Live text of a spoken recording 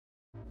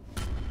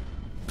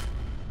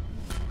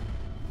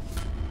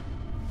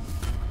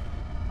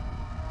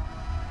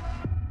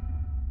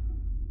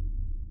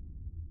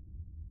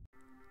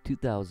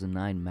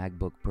2009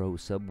 MacBook Pro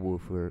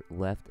subwoofer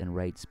left and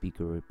right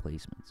speaker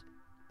replacements.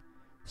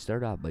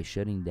 Start off by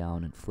shutting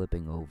down and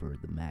flipping over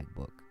the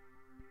MacBook.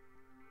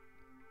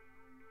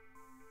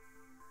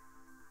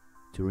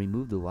 To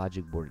remove the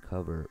logic board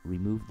cover,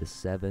 remove the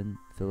 7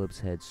 Phillips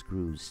head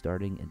screws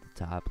starting at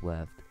the top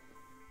left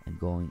and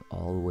going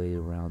all the way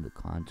around the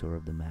contour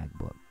of the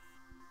MacBook.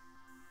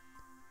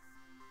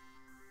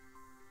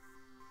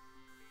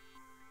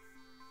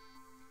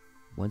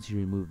 Once you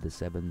remove the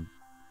 7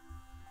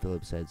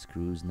 Phillips head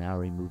screws, now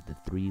remove the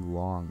 3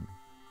 long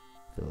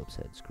Phillips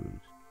head screws.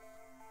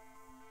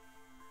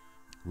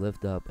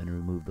 Lift up and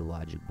remove the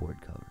logic board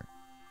cover.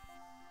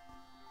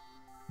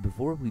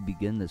 Before we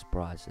begin this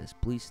process,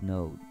 please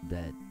note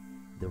that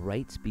the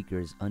right speaker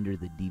is under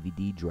the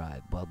DVD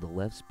drive while the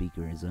left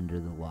speaker is under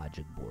the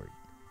logic board.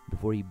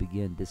 Before you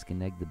begin,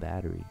 disconnect the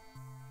battery.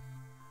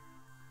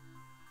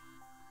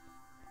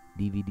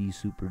 DVD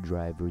super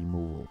drive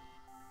removal.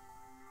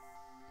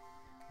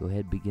 Go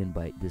ahead and begin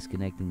by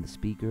disconnecting the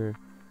speaker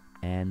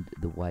and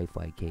the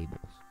Wi-Fi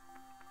cables.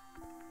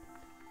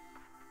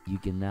 You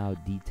can now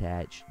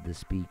detach the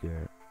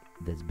speaker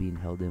that's being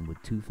held in with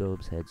 2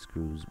 Phillips head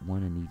screws,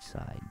 1 on each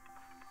side.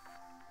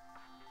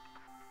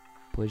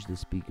 Push the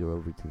speaker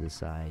over to the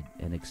side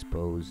and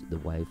expose the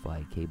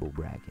Wi-Fi cable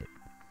bracket.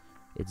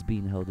 It's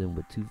being held in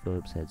with 2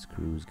 Phillips head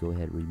screws. Go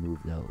ahead and remove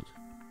those.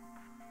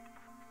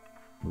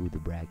 Move the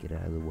bracket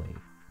out of the way.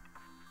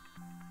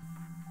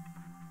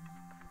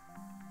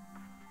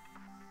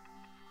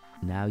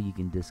 Now you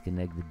can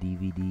disconnect the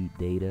DVD,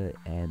 data,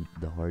 and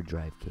the hard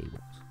drive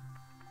cables.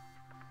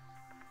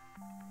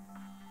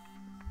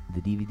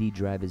 The DVD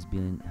drive is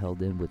being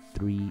held in with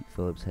 3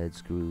 Phillips head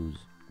screws,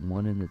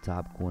 1 in the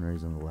top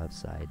corners on the left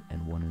side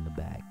and 1 in the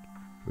back.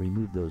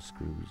 Remove those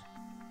screws.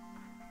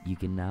 You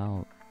can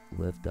now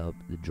lift up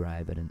the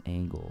drive at an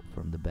angle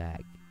from the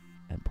back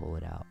and pull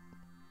it out.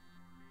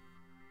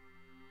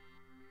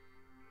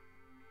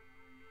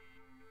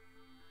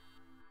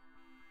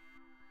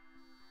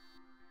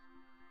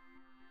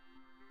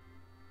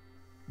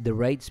 The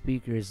right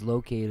speaker is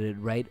located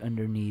right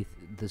underneath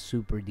the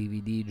Super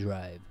DVD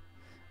drive.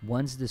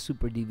 Once the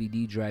Super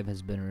DVD drive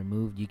has been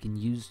removed, you can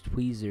use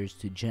tweezers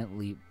to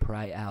gently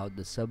pry out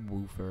the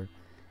subwoofer,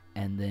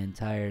 and the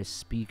entire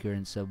speaker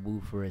and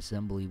subwoofer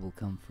assembly will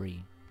come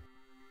free.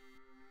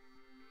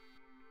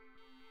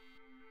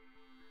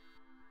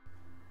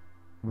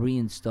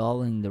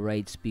 Reinstalling the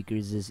right speaker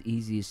is as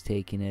easy as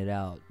taking it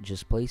out.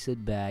 Just place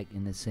it back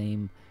in the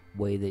same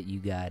way that you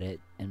got it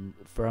and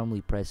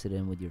firmly press it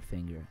in with your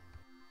finger.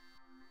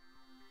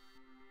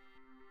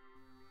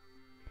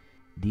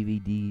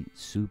 DVD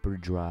super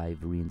drive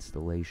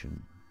reinstallation.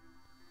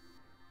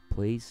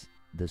 Place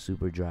the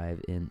super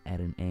drive in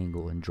at an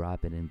angle and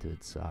drop it into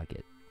its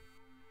socket.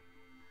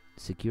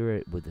 Secure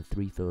it with the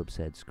 3 Phillips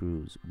head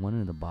screws, 1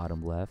 in the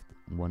bottom left,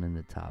 1 in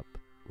the top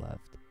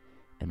left,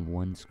 and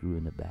 1 screw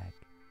in the back.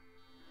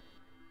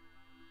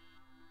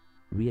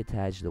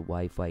 Reattach the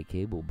Wi-Fi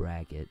cable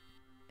bracket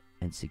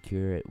and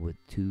secure it with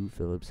 2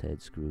 Phillips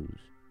head screws.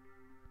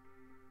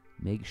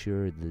 Make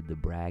sure that the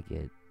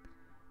bracket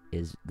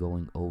is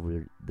going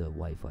over the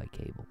Wi-Fi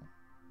cable.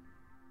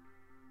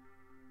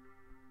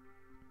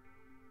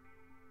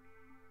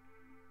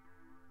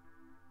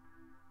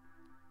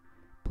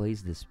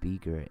 Place the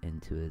speaker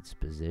into its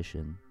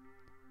position.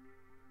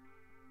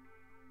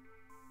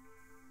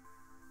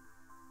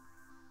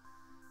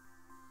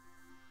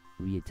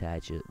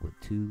 Reattach it with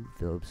 2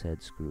 Phillips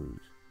head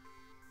screws.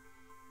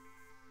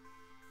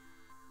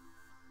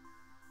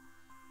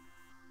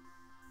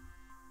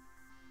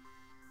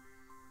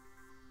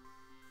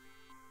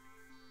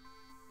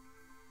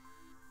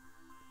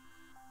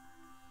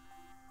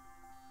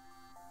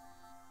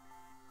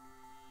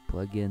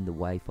 Plug in the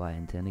Wi-Fi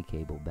antenna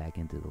cable back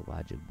into the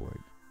logic board.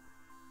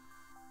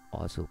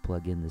 Also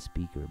plug in the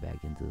speaker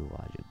back into the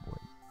logic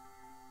board.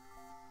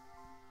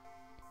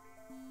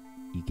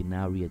 You can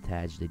now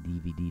reattach the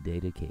DVD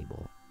data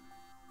cable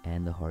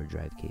and the hard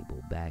drive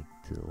cable back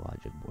to the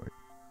logic board.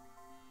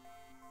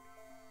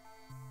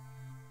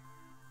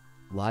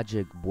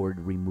 Logic board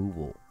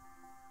removal.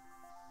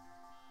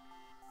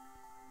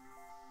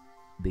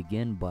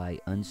 Begin by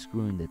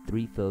unscrewing the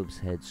 3 Phillips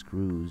head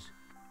screws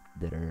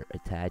that are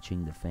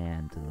attaching the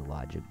fan to the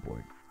logic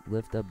board.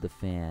 Lift up the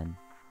fan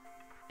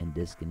and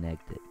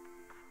disconnect it.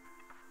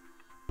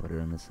 Put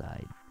it on the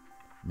side.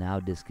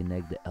 Now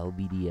disconnect the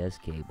LVDS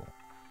cable.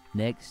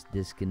 Next,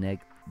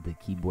 disconnect the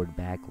keyboard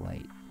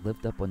backlight.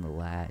 Lift up on the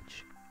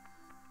latch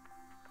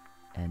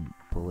and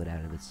pull it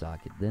out of its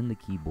socket. Then the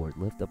keyboard,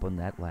 lift up on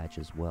that latch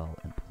as well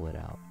and pull it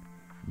out.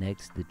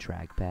 Next, the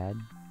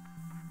trackpad.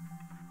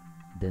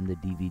 Then the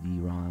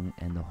DVD-ROM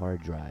and the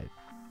hard drive.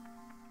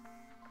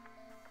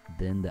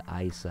 Then the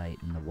eyesight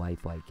and the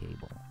Wi-Fi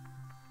cable.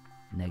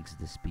 Next,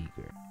 the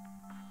speaker.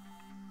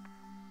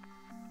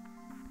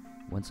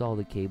 Once all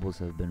the cables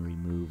have been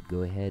removed,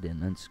 go ahead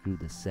and unscrew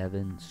the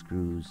 7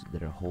 screws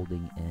that are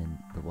holding in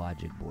the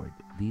logic board.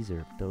 These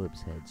are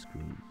Phillips head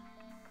screws.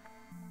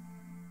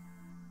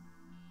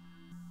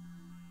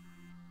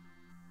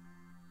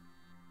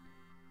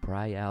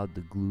 Pry out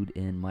the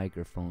glued-in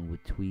microphone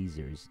with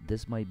tweezers.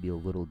 This might be a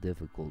little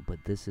difficult, but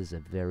this is a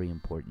very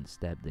important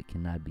step that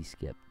cannot be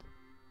skipped.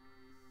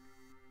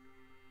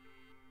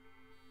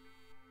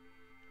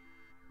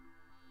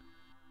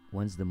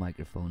 Once the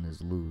microphone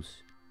is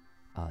loose,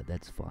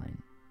 that's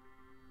fine.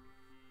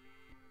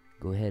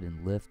 Go ahead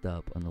and lift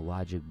up on the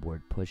logic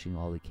board, pushing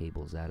all the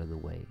cables out of the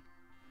way.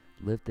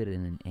 Lift it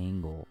in an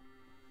angle.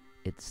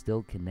 It's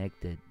still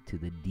connected to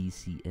the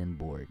DC in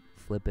board.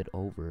 Flip it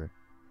over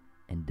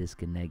and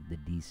disconnect the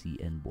DC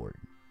in board.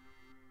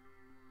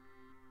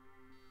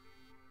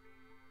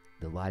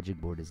 The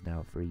logic board is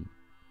now free.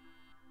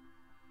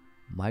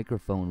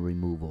 Microphone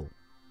removal.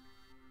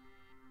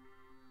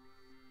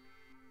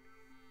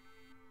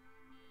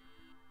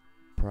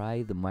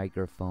 Pry the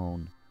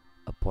microphone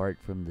apart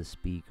from the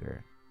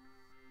speaker,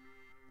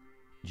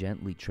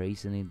 gently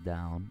tracing it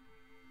down.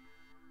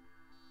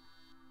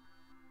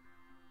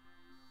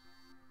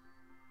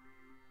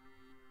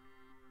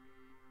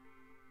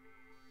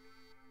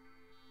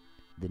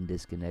 Then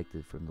disconnect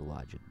it from the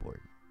logic board.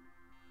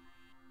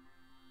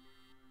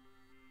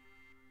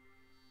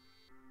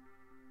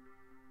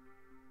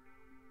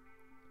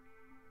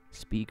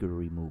 Speaker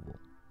removal.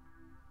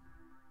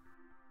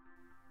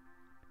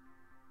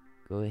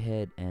 Go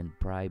ahead and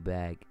pry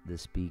back the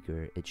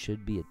speaker. It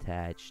should be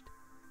attached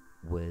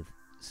with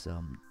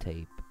some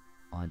tape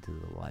onto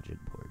the logic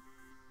board.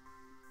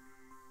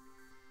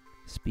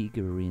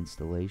 Speaker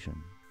reinstallation.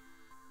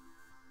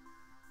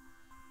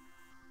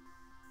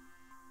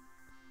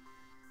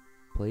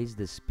 Place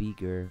the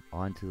speaker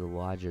onto the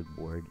logic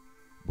board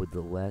with the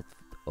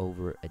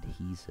leftover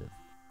adhesive.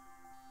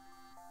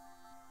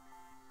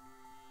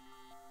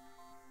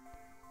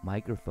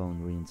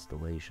 Microphone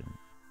reinstallation.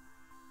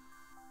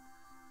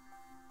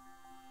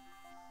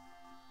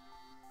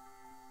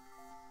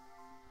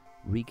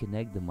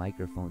 Reconnect the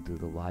microphone to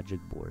the logic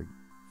board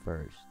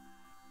first.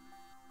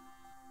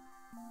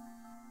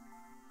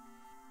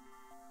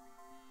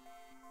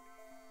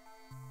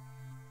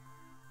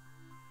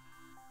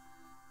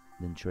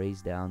 Then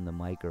trace down the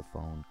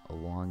microphone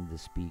along the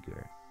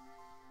speaker.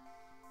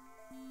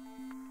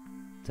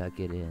 Tuck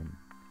it in.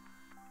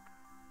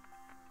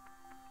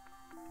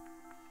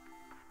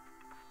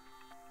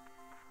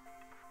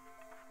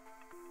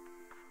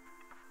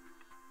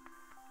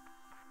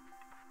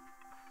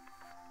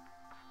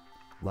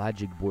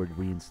 Logic board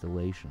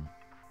reinstallation.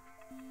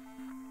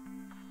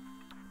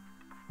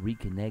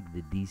 Reconnect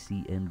the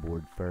DC in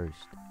board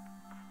first.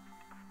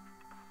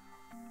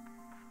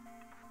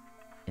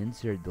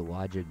 Insert the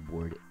logic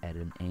board at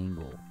an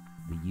angle,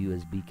 the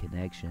USB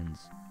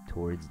connections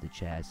towards the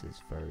chassis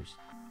first.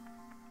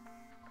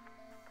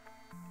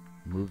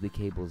 Move the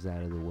cables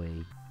out of the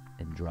way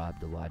and drop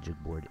the logic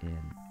board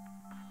in.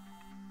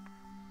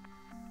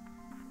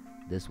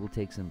 This will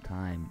take some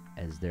time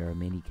as there are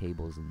many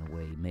cables in the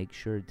way. Make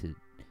sure to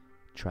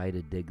try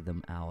to dig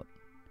them out.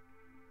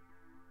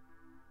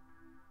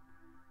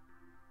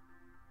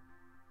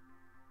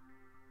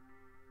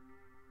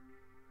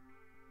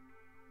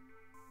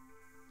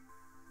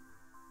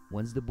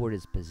 Once the board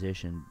is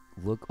positioned,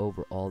 look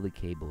over all the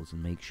cables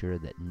and make sure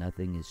that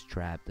nothing is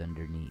trapped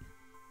underneath.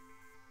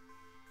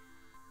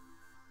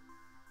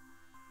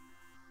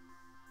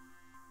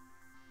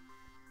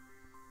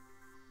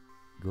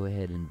 Go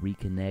ahead and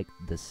reconnect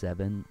the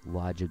 7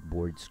 logic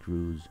board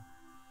screws.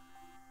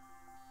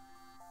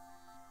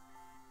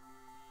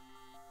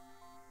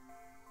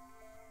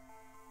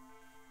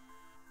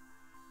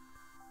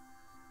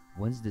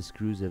 Once the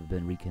screws have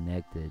been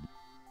reconnected,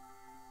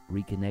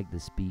 reconnect the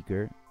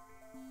speaker,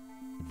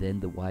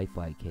 then the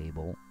Wi-Fi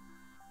cable,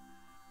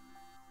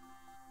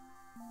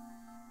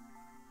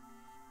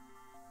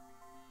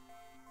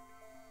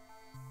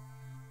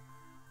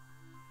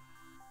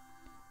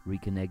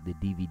 reconnect the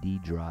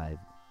DVD drive,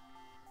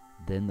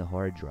 then the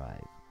hard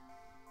drive,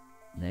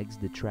 next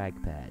the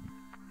trackpad.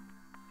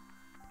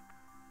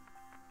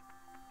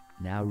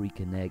 Now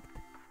reconnect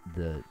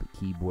the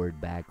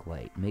keyboard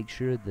backlight. Make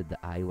sure that the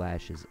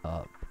eyelash is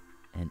up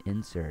and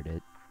insert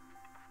it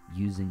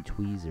using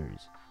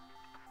tweezers.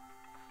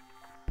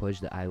 Push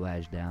the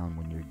eyelash down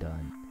when you're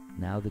done.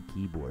 Now the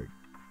keyboard.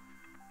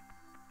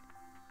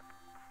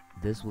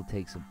 This will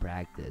take some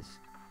practice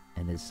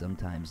and is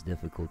sometimes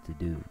difficult to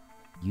do.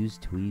 Use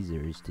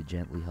tweezers to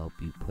gently help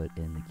you put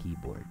in the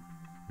keyboard.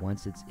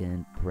 Once it's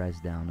in,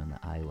 press down on the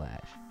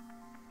eyelash.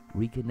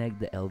 Reconnect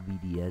the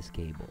LVDS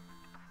cable.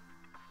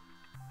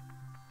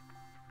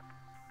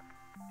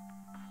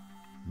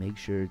 Make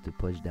sure to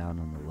push down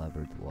on the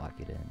lever to lock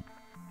it in.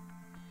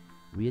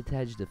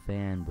 Reattach the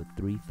fan with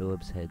 3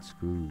 Phillips head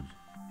screws.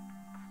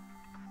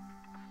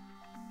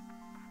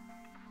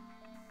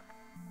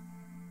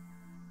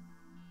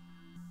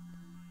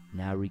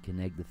 Now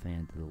reconnect the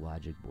fan to the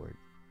logic board.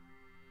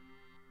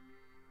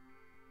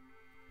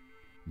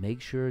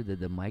 Make sure that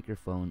the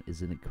microphone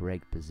is in the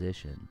correct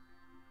position,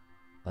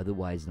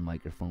 otherwise the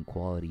microphone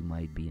quality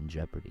might be in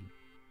jeopardy.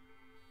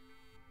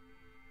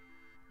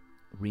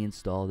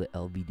 Reinstall the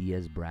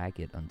LVDS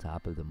bracket on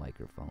top of the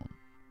microphone.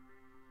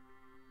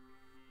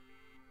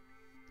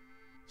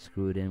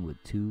 Screw it in with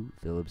 2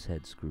 Phillips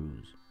head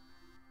screws.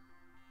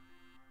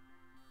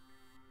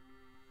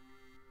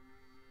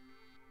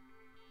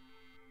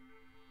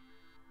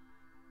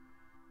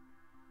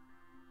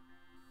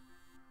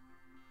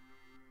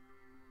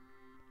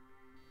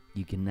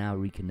 You can now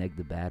reconnect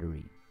the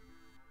battery.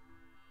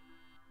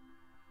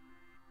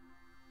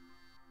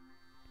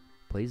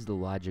 Place the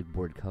logic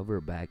board cover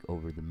back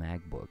over the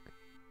MacBook.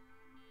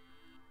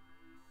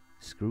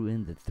 Screw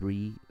in the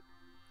 3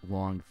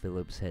 long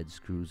Phillips head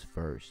screws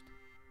first.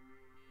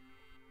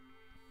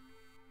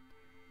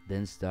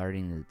 Then,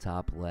 starting in the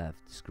top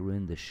left, screw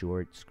in the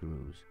short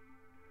screws.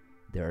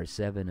 There are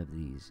 7 of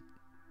these.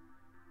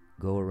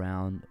 Go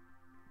around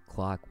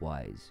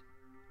clockwise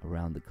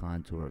around the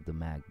contour of the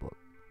MacBook.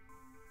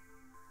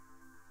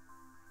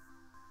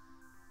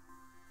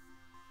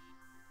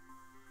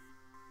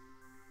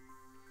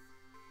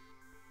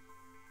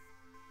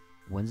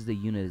 Once the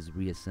unit is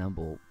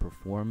reassembled,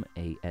 perform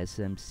a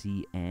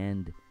SMC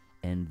and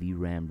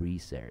NVRAM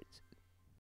reset.